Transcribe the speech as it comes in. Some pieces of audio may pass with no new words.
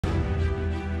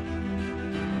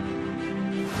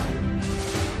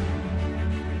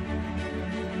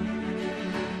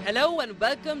Hello and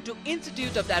welcome to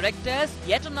Institute of Directors,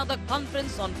 yet another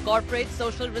conference on corporate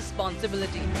social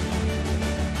responsibility.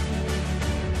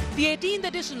 The 18th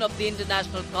edition of the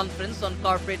International Conference on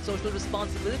Corporate Social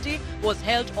Responsibility was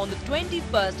held on the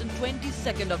 21st and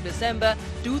 22nd of December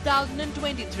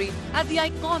 2023 at the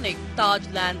iconic Taj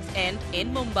Lands End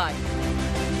in Mumbai.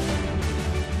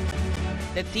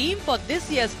 The theme for this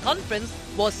year's conference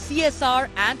was CSR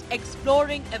and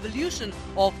exploring evolution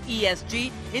of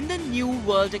ESG in the new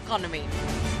world economy.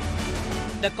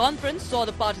 The conference saw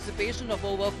the participation of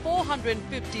over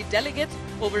 450 delegates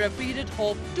over a period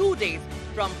of 2 days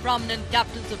from prominent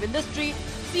captains of industry,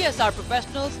 CSR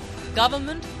professionals,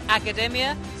 government,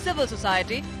 academia, civil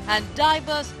society and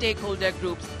diverse stakeholder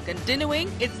groups,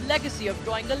 continuing its legacy of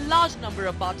drawing a large number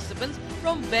of participants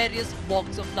from various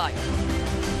walks of life.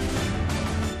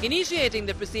 Initiating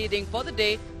the proceeding for the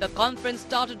day, the conference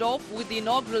started off with the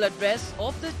inaugural address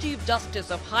of the Chief Justice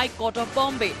of High Court of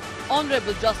Bombay,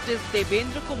 Honorable Justice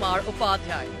Devendra Kumar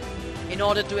Upadhyay. In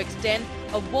order to extend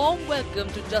a warm welcome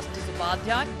to Justice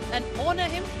Upadhyay and honour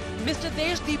him, Mr.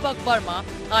 Deshdeepak Verma,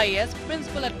 IAS,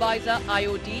 Principal Advisor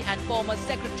IOD and former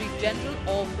Secretary General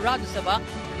of Rajya Sabha,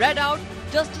 read out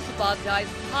Justice Upadhyay's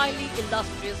highly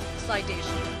illustrious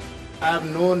citation. I have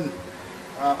known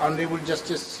Honorable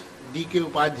Justice D.K.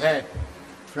 Upadhyay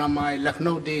from my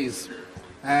Lucknow days,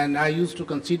 and I used to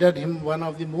consider him one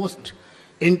of the most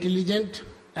intelligent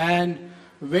and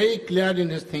very clear in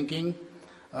his thinking,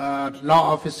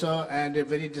 law officer and a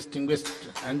very distinguished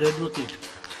advocate.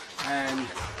 And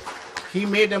he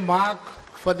made a mark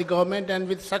for the government, and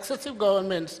with successive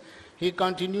governments, he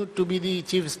continued to be the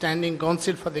chief standing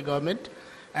counsel for the government.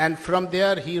 And from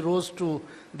there, he rose to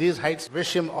these heights.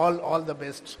 Wish him all the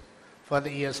best for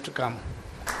the years to come.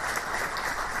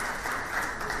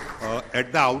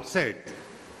 At the outset,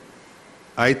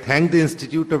 I thank the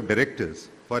Institute of Directors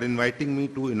for inviting me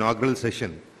to inaugural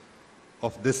session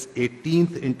of this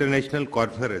 18th International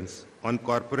Conference on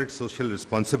Corporate Social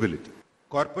Responsibility.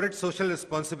 Corporate social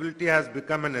responsibility has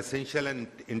become an essential and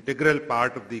integral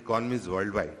part of the economies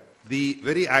worldwide. The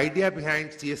very idea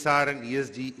behind CSR and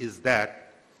ESG is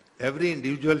that every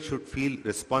individual should feel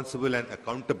responsible and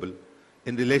accountable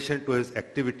in relation to his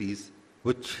activities,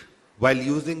 while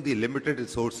using the limited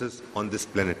resources on this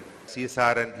planet.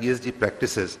 CSR and ESG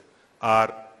practices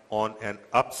are on an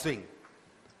upswing,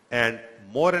 and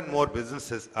more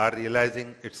businesses are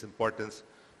realizing its importance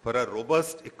for a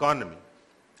robust economy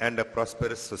and a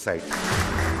prosperous society.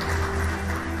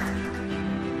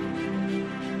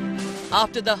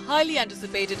 After the highly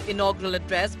anticipated inaugural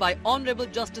address by Honorable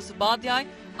Justice Upadhyay,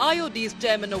 IOD's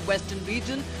Chairman of Western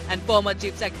Region and former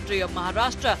Chief Secretary of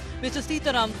Maharashtra, Mr.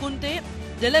 Sitaram Kunte,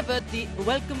 delivered the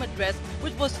welcome address,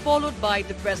 which was followed by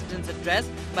the President's address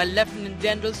by Lieutenant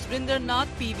General Surinder Nath,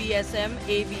 PVSM,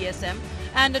 AVSM,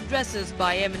 and addresses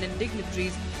by eminent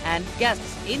dignitaries and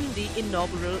guests in the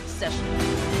inaugural session.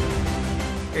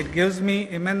 It gives me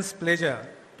immense pleasure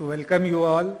to welcome you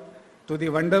all to the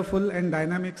wonderful and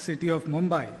dynamic city of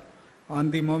Mumbai on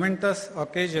the momentous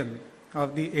occasion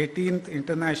of the 18th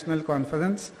International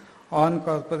Conference on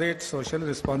Corporate Social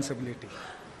Responsibility.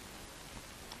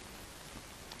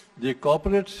 The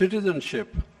corporate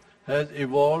citizenship has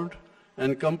evolved,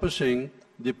 encompassing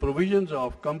the provisions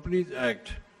of Companies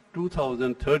Act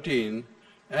 2013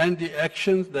 and the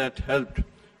actions that helped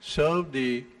serve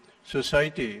the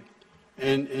society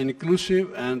in an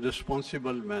inclusive and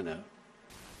responsible manner.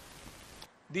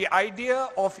 The idea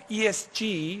of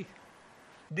ESG,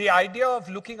 the idea of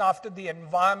looking after the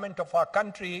environment of our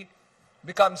country,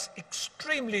 becomes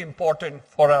extremely important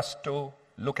for us to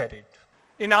look at it.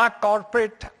 In our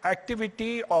corporate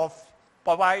activity of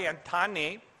Powai and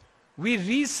Thane, we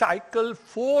recycle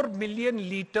 4 million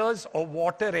liters of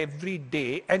water every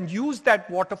day and use that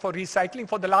water for recycling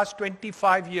for the last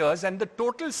 25 years, and the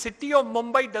total city of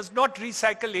Mumbai does not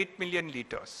recycle 8 million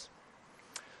liters.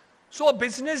 So a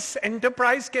business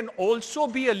enterprise can also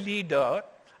be a leader,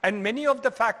 and many of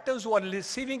the factors who are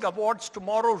receiving awards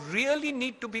tomorrow really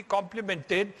need to be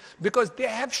complimented because they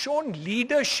have shown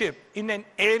leadership in an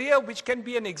area which can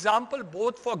be an example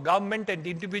both for government and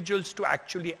individuals to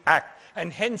actually act.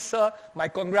 And hence, sir, my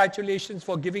congratulations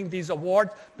for giving these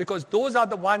awards, because those are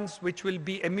the ones which will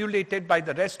be emulated by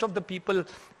the rest of the people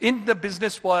in the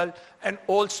business world and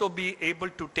also be able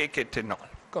to take it in all.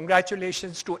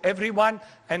 Congratulations to everyone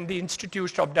and the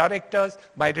Institute of Directors.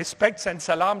 My respects and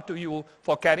salam to you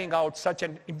for carrying out such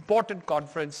an important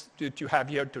conference that you have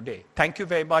here today. Thank you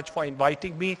very much for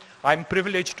inviting me. I'm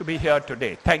privileged to be here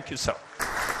today. Thank you, sir.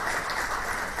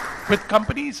 With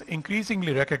companies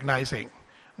increasingly recognizing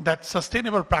that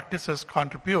sustainable practices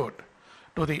contribute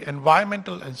to the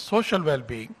environmental and social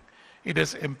well-being, it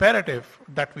is imperative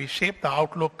that we shape the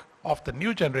outlook of the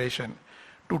new generation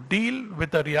to deal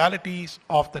with the realities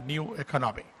of the new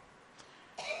economy.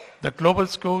 The Global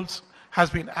Schools has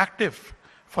been active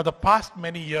for the past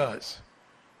many years,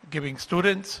 giving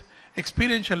students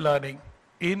experiential learning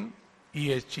in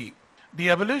ESG. The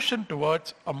evolution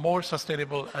towards a more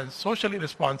sustainable and socially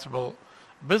responsible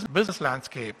business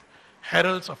landscape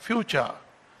heralds a future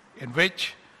in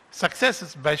which success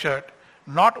is measured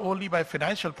not only by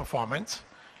financial performance,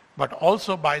 but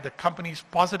also by the company's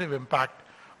positive impact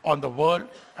on the world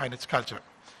and its culture.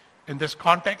 In this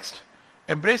context,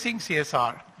 embracing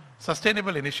CSR,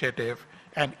 sustainable initiative,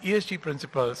 and ESG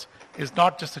principles is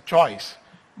not just a choice,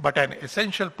 but an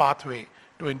essential pathway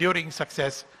to enduring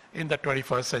success in the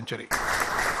 21st century.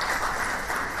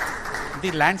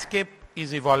 The landscape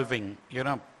is evolving,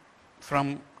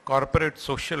 from corporate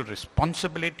social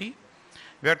responsibility.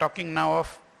 We are talking now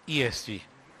of ESG.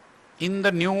 In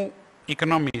the new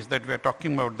economies that we are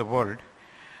talking about the world,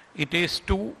 it is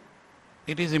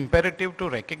imperative to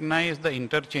recognize the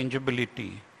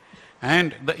interchangeability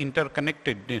and the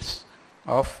interconnectedness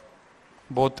of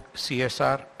both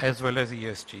CSR as well as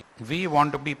ESG. We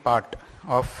want to be part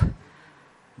of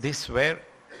this where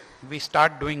we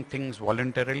start doing things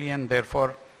voluntarily, and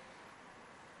therefore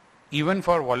even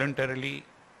for voluntarily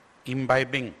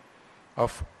imbibing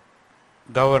of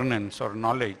governance or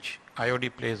knowledge,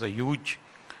 IOD plays a huge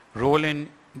role in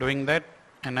doing that,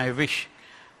 and I wish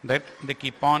that they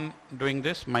keep on doing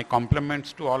this. My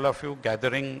compliments to all of you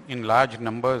gathering in large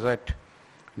numbers at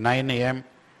 9 a.m.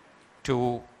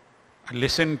 to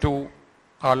listen to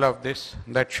all of this.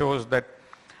 That shows that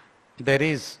there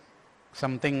is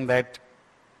something that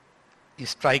is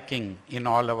striking in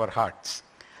all our hearts.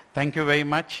 Thank you very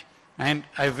much, and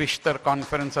I wish the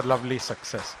conference a lovely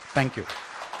success. Thank you.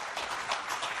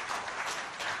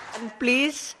 And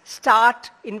please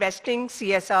start investing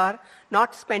CSR,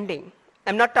 not spending.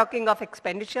 I'm not talking of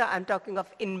expenditure, I'm talking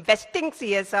of investing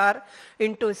CSR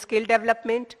into skill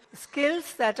development,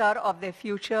 skills that are of the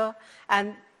future,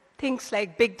 and things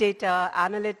like big data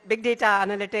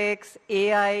analytics,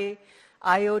 AI,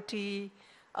 IoT,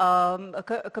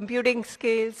 computing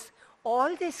skills,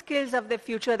 all the skills of the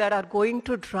future that are going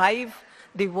to drive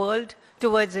the world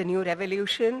towards a new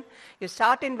revolution. You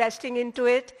start investing into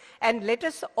it, and let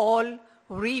us all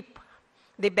reap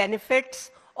the benefits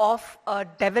of a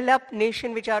developed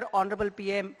nation which our Honorable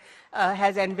PM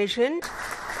has envisioned.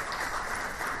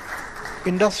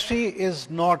 Industry is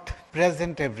not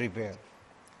present everywhere,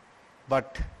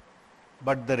 but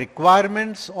the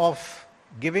requirements of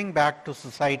giving back to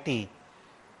society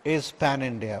is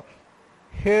pan-India.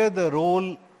 Here the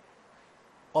role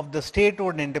of the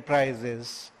state-owned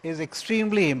enterprises is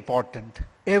extremely important.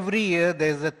 Every year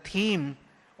there is a theme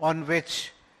on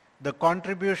which the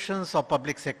contributions of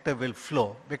public sector will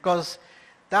flow, because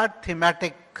that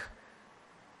thematic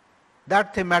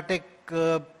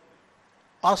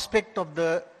aspect of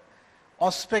the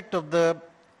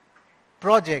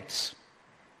projects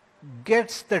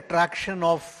gets the traction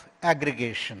of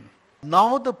aggregation.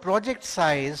 Now the project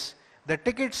size, the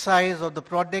ticket size of the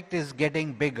project is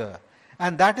getting bigger,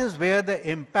 and that is where the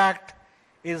impact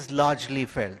is largely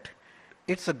felt.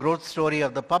 It's a growth story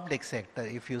of the public sector.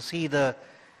 If you see the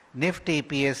Nifty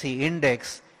PSE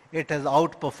index, it has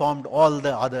outperformed all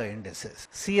the other indices.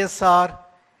 CSR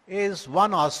is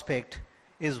one aspect,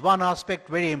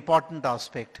 very important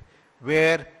aspect,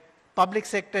 where public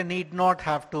sector need not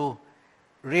have to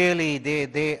really,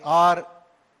 the heart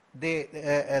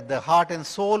and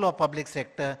soul of public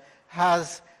sector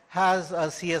has a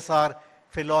CSR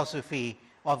philosophy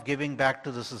of giving back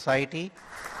to the society.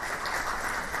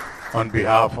 On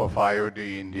behalf of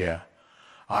IOD India,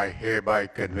 I hereby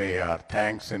convey our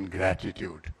thanks and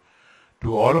gratitude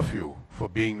to all of you for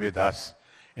being with us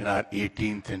in our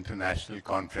 18th International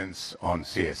Conference on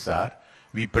CSR.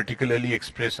 We particularly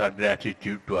express our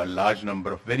gratitude to a large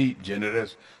number of very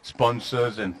generous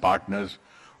sponsors and partners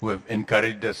who have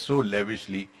encouraged us so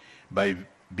lavishly by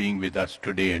being with us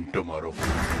today and tomorrow.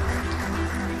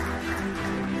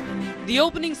 The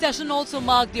opening session also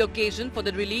marked the occasion for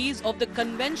the release of the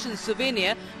convention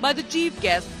souvenir by the chief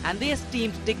guest and the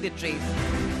esteemed dignitaries.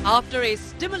 After a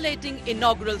stimulating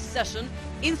inaugural session,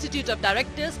 Institute of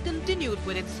Directors continued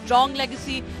with its strong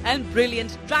legacy and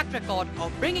brilliant track record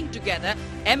of bringing together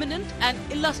eminent and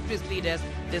illustrious leaders,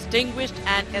 distinguished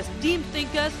and esteemed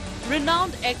thinkers,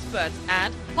 renowned experts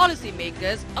and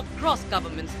policymakers across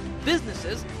governments,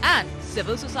 businesses and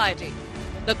civil society.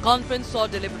 The conference saw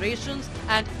deliberations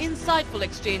and insightful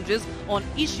exchanges on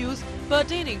issues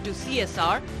pertaining to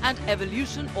CSR and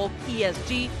evolution of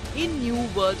ESG in new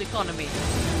world economy.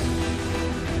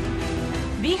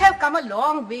 We have come a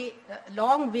long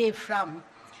way from,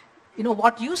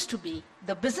 what used to be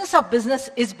the business of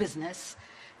business is business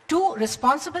to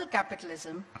responsible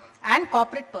capitalism and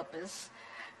corporate purpose,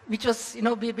 which was,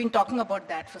 we've been talking about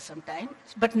that for some time.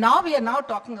 But now we are now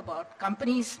talking about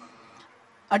companies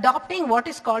adopting what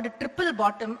is called a triple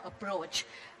bottom approach,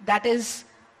 that is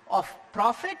of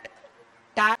profit,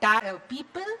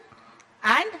 people,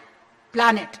 and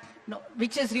planet,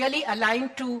 which is really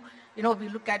aligned to, we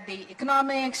look at the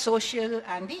economic, social,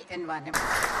 and the environment.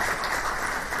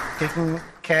 Taking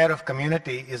care of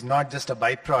community is not just a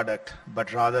byproduct,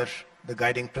 but rather the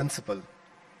guiding principle.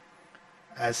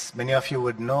 As many of you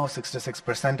would know,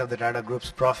 66% of the Tata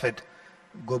Group's profit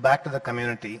go back to the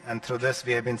community, and through this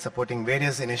we have been supporting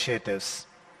various initiatives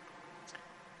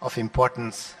of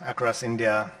importance across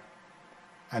India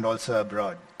and also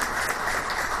abroad.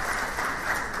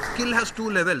 Skill has two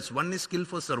levels. One is skill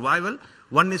for survival,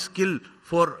 one is skill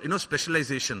for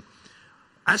specialization.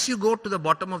 As you go to the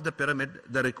bottom of the pyramid,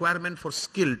 the requirement for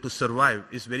skill to survive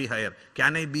is very higher.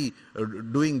 Can I be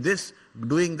doing this,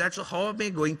 doing that? So how am I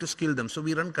going to skill them? So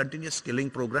we run continuous skilling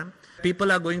program.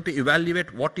 People are going to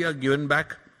evaluate what you are given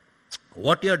back,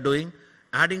 what you are doing,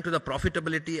 adding to the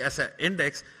profitability as an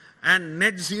index, and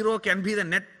net zero can be the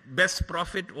net best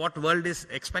profit what world is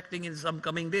expecting in some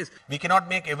coming days. We cannot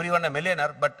make everyone a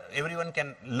millionaire, but everyone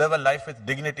can live a life with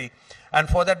dignity. And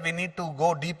for that we need to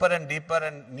go deeper and deeper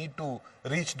and need to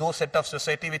reach those set of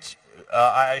society which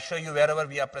I assure you wherever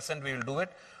we are present we will do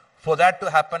it. For that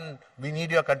to happen, we need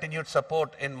your continued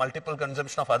support in multiple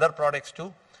consumption of other products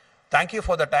too. Thank you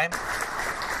for the time.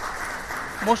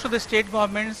 Most of the state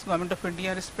governments, Government of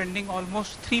India is spending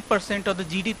almost 3% of the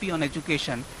GDP on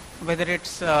education, whether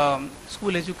it's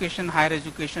school education, higher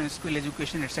education, skill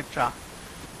education, etc.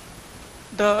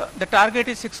 The target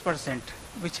is 6%,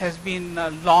 which has been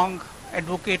long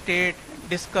advocated,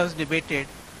 discussed, debated.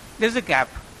 There's a gap.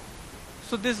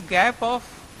 So this gap of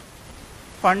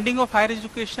funding of higher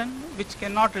education, which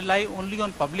cannot rely only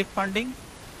on public funding,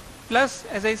 plus,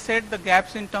 as I said, the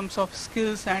gaps in terms of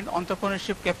skills and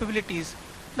entrepreneurship capabilities,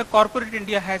 the corporate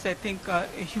India has, I think, a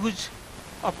huge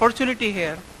opportunity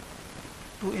here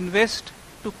to invest,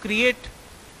 to create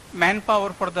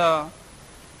manpower for the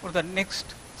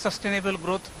next sustainable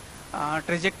growth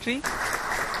trajectory.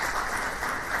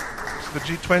 So the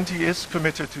G20 is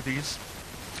committed to these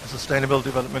Sustainable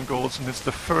Development Goals, and it's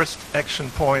the first action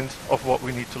point of what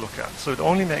we need to look at. So it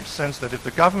only makes sense that if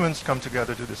the governments come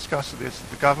together to discuss this,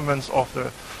 the governments of the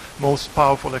most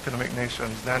powerful economic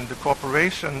nations, then the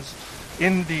corporations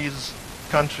in these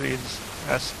countries,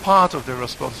 as part of their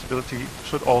responsibility,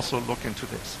 should also look into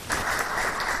this.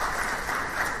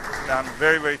 I'm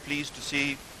very, very pleased to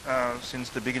see since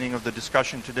the beginning of the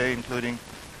discussion today, including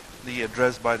the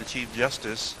address by the Chief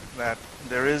Justice, that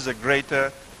there is a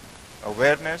greater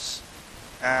awareness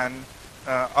and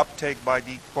uptake by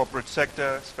the corporate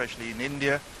sector, especially in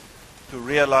India, to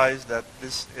realize that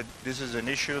this is an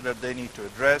issue that they need to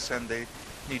address and they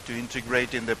need to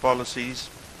integrate in their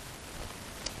policies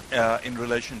in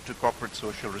relation to corporate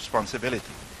social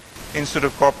responsibility. Instead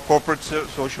of corporate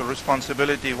social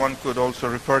responsibility, one could also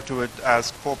refer to it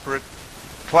as corporate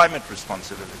climate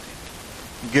responsibility,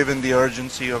 given the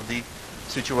urgency of the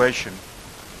situation.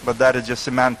 But that is just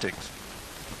semantics.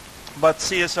 But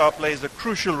CSR plays a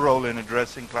crucial role in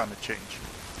addressing climate change.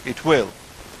 It will,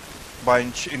 by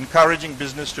encouraging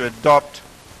business to adopt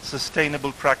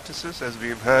sustainable practices, as we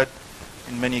have heard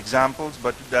in many examples,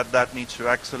 but that needs to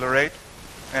accelerate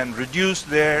and reduce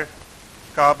their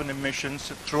carbon emissions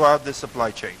throughout the supply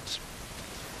chains.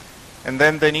 And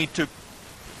then they need to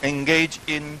engage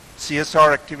in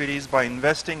CSR activities by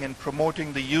investing and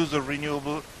promoting the use of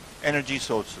renewable energy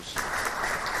sources.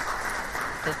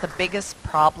 The biggest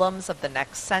problems of the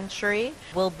next century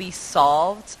will be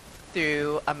solved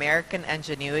through American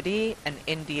ingenuity and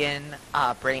Indian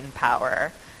brain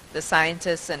power. The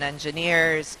scientists and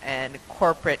engineers and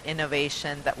corporate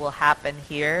innovation that will happen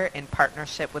here in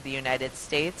partnership with the United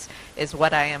States is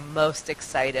what I am most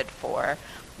excited for.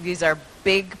 These are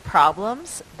big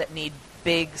problems that need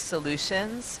big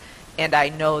solutions, and I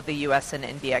know the US and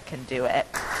India can do it.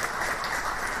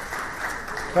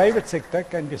 Private sector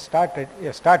can be started,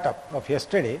 a startup of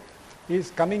yesterday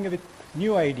is coming with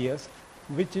new ideas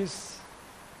which is,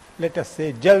 let us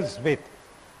say, gels with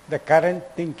the current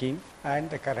thinking and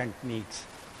the current needs.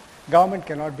 Government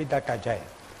cannot be that agile.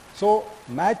 So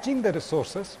matching the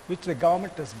resources which the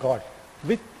government has got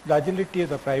with the agility of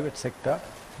the private sector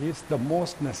is the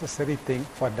most necessary thing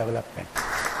for development.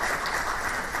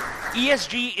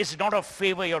 ESG is not a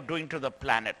favor you're doing to the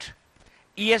planet.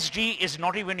 ESG is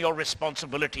not even your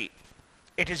responsibility.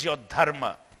 It is your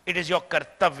dharma. It is your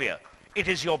kartavya. It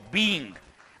is your being.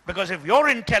 Because if you're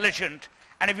intelligent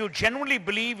and if you genuinely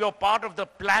believe you're part of the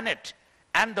planet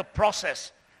and the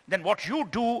process, then what you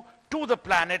do to the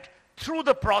planet through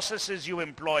the processes you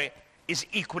employ is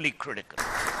equally critical.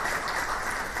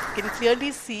 Can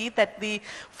clearly see that the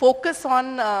focus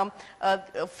on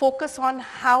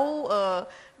how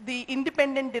the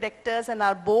independent directors and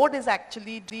our board is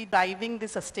actually driving the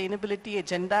sustainability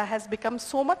agenda has become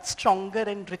so much stronger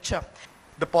and richer.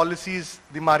 The policies,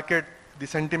 the market, the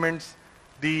sentiments,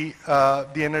 the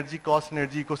energy cost,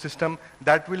 energy ecosystem,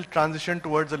 that will transition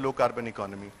towards a low carbon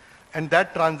economy. And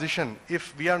that transition,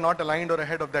 if we are not aligned or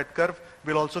ahead of that curve,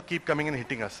 will also keep coming and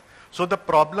hitting us. So the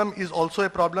problem is also a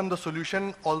problem, the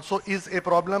solution also is a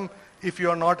problem if you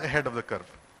are not ahead of the curve.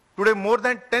 Today, more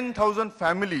than 10,000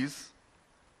 families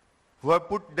who have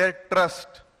put their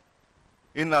trust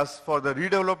in us for the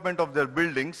redevelopment of their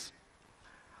buildings,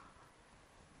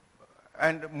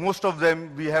 and most of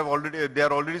them they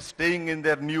are already staying in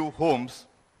their new homes,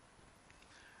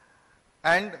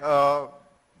 and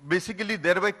basically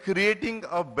thereby creating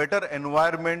a better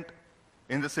environment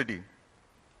in the city.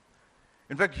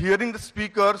 In fact, hearing the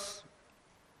speakers,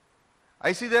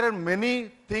 I see there are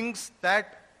many things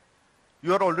that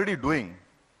you are already doing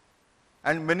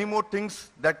and many more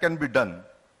things that can be done.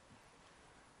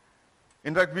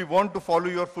 In fact, we want to follow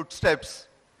your footsteps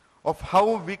of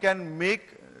how we can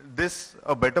make this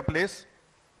a better place.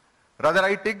 Rather,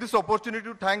 I take this opportunity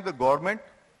to thank the government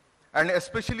and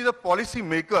especially the policy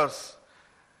makers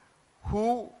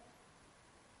who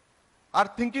are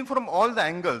thinking from all the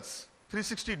angles,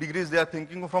 360 degrees they are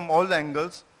thinking from all the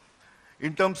angles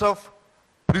in terms of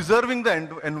preserving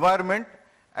the environment,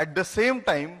 at the same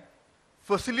time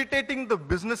facilitating the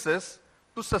businesses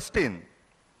to sustain.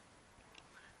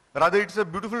 Rather, it's a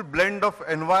beautiful blend of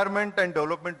environment and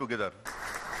development together.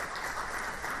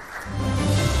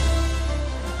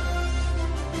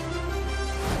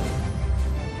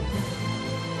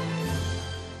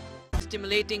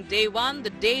 Stimulating day one, the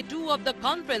day two of the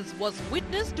conference was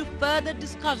witness to further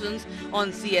discussions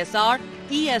on CSR,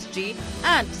 ESG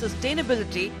and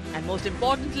sustainability, and most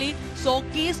importantly saw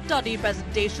case study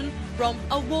presentation from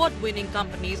award-winning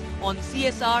companies on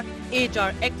CSR,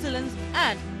 HR excellence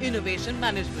and innovation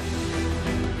management.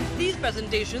 These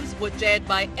presentations were chaired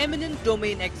by eminent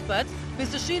domain experts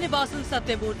Mr. Srinivasan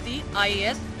Satyamurthy,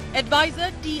 IAS,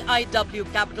 Advisor TIW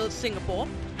Capital Singapore,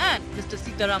 and Mr.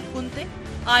 Sitaram Kunte,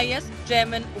 IAS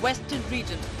Chairman Western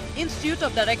Region, Institute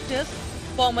of Directors,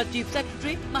 former Chief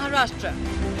Secretary, Maharashtra.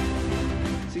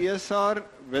 CSR,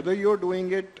 whether you're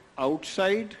doing it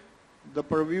outside the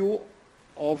purview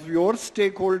of your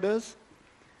stakeholders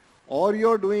or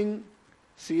you're doing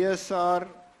CSR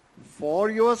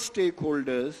for your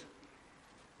stakeholders,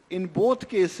 in both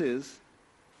cases,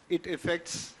 it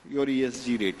affects your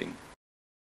ESG rating.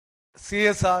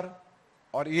 CSR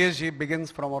or ESG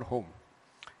begins from our home.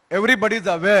 Everybody is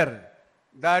aware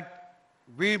that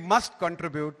we must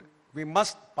contribute, we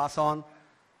must pass on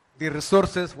the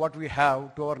resources what we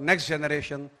have to our next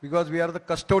generation, because we are the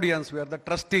custodians, we are the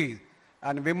trustees,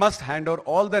 and we must hand over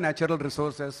all the natural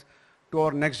resources to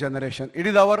our next generation. It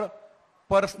is our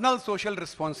personal social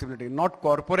responsibility, not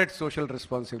corporate social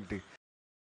responsibility.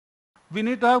 We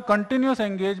need to have continuous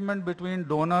engagement between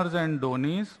donors and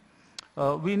donees.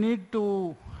 We need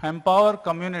to empower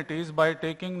communities by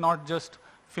taking not just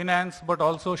finance but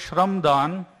also Shram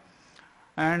Dan,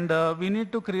 and we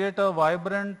need to create a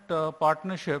vibrant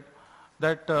partnership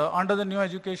that under the new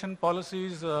education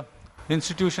policies,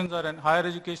 institutions and higher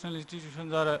educational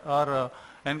institutions are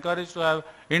encouraged to have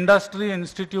industry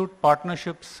institute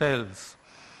partnership cells.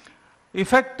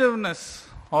 Effectiveness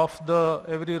of the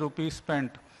every rupee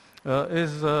spent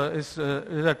is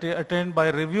attained by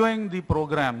reviewing the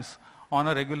programs on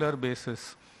a regular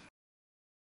basis.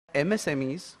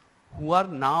 MSMEs who are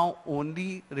now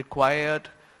only required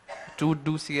to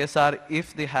do CSR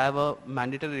if they have a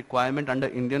mandatory requirement under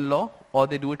Indian law or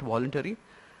they do it voluntary,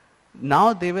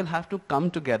 now they will have to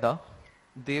come together,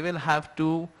 they will have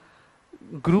to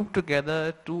group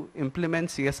together to implement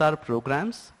CSR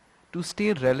programs to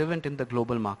stay relevant in the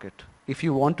global market. If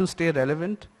you want to stay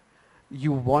relevant,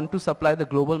 you want to supply the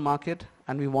global market,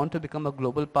 and we want to become a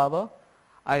global power,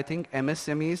 I think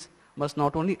MSMEs must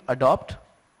not only adopt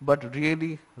but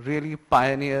really, really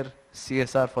pioneer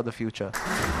CSR for the future.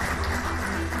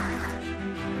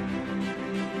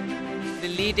 The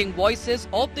leading voices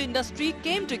of the industry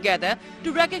came together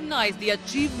to recognize the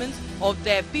achievements of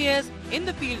their peers in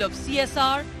the field of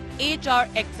CSR, HR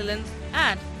excellence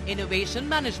and innovation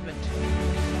management.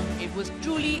 It was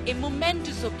truly a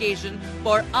momentous occasion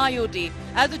for IOD.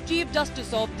 As the Chief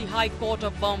Justice of the High Court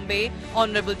of Bombay,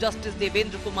 Honorable Justice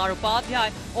Devendra Kumar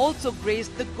Upadhyay, also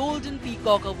graced the Golden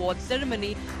Peacock Award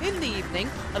ceremony in the evening,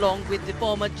 along with the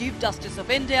former Chief Justice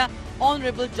of India,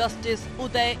 Honorable Justice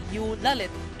Uday U. Lalit,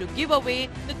 to give away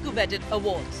the coveted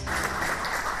awards.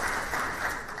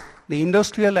 The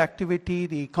industrial activity,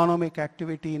 the economic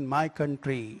activity in my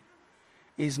country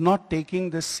is not taking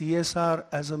this CSR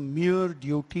as a mere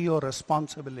duty or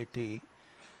responsibility,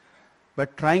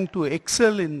 but trying to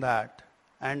excel in that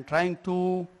and trying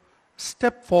to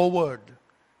step forward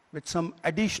with some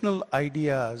additional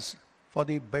ideas for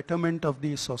the betterment of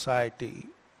the society.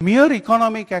 Mere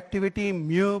economic activity,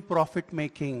 mere profit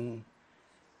making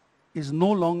is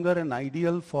no longer an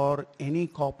ideal for any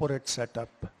corporate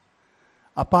setup.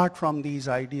 Apart from these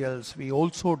ideals, we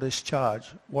also discharge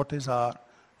what is our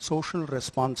social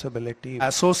responsibility.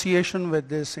 Association with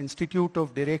this Institute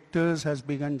of Directors has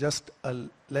begun just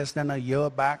less than a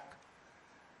year back,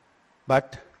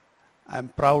 but I'm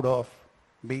proud of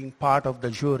being part of the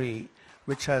jury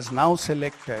which has now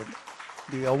selected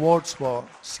the awards for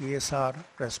CSR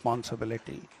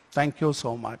responsibility. Thank you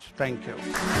so much. Thank you.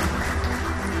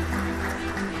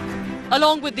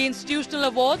 Along with the institutional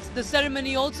awards, the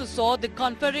ceremony also saw the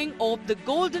conferring of the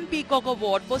Golden Peacock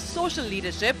Award for Social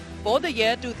Leadership for the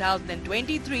year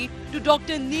 2023 to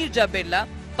Dr. Neerja Birla,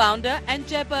 founder and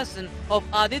chairperson of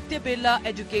Aditya Birla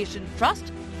Education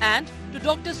Trust, and to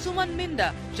Dr. Suman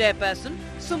Minda, chairperson,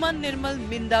 Suman Nirmal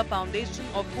Minda Foundation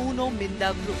of Uno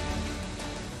Minda Group.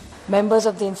 Members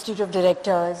of the Institute of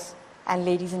Directors and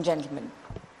ladies and gentlemen,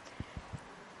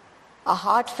 a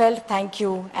heartfelt thank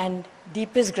you and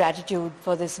deepest gratitude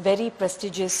for this very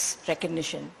prestigious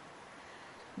recognition.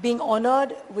 Being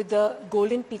honored with the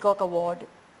Golden Peacock Award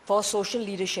for Social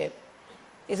Leadership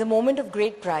is a moment of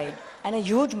great pride and a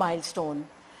huge milestone,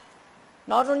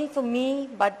 not only for me,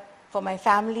 but for my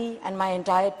family and my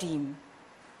entire team.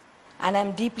 And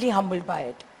I'm deeply humbled by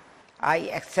it. I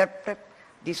accept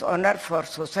this honor for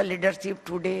social leadership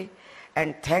today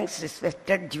and thanks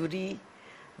respected jury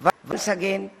once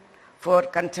again for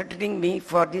considering me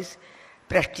for this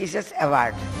prestigious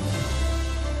award.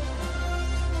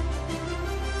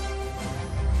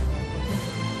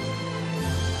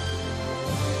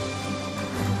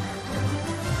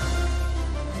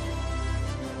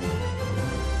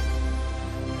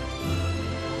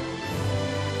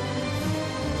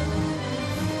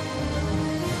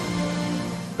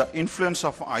 The influence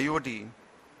of IOD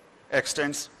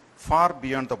extends far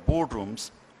beyond the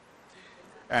boardrooms,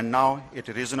 and now it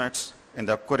resonates in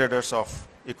the corridors of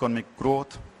economic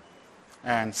growth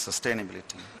and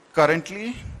sustainability.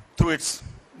 Currently, through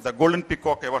the Golden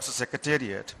Peacock Awards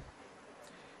Secretariat,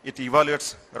 it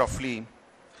evaluates roughly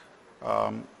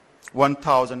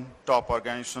 1,000 top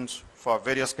organizations for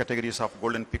various categories of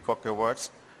Golden Peacock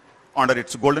Awards under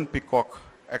its Golden Peacock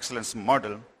Excellence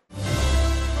Model.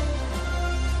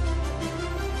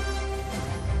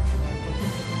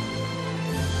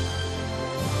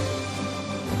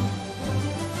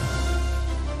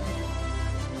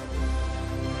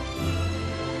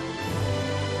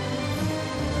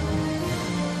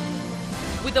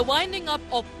 With the winding up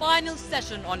of final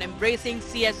session on embracing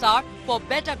CSR for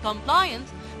better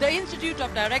compliance, the Institute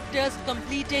of Directors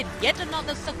completed yet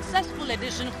another successful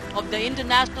edition of the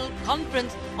International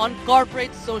Conference on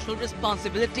Corporate Social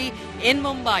Responsibility in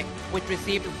Mumbai, which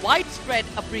received widespread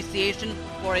appreciation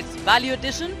for its value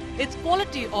addition, its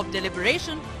quality of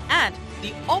deliberation, and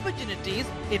the opportunities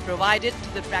it provided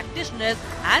to the practitioners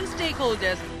and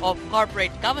stakeholders of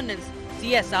corporate governance,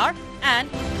 CSR, and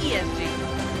ESG.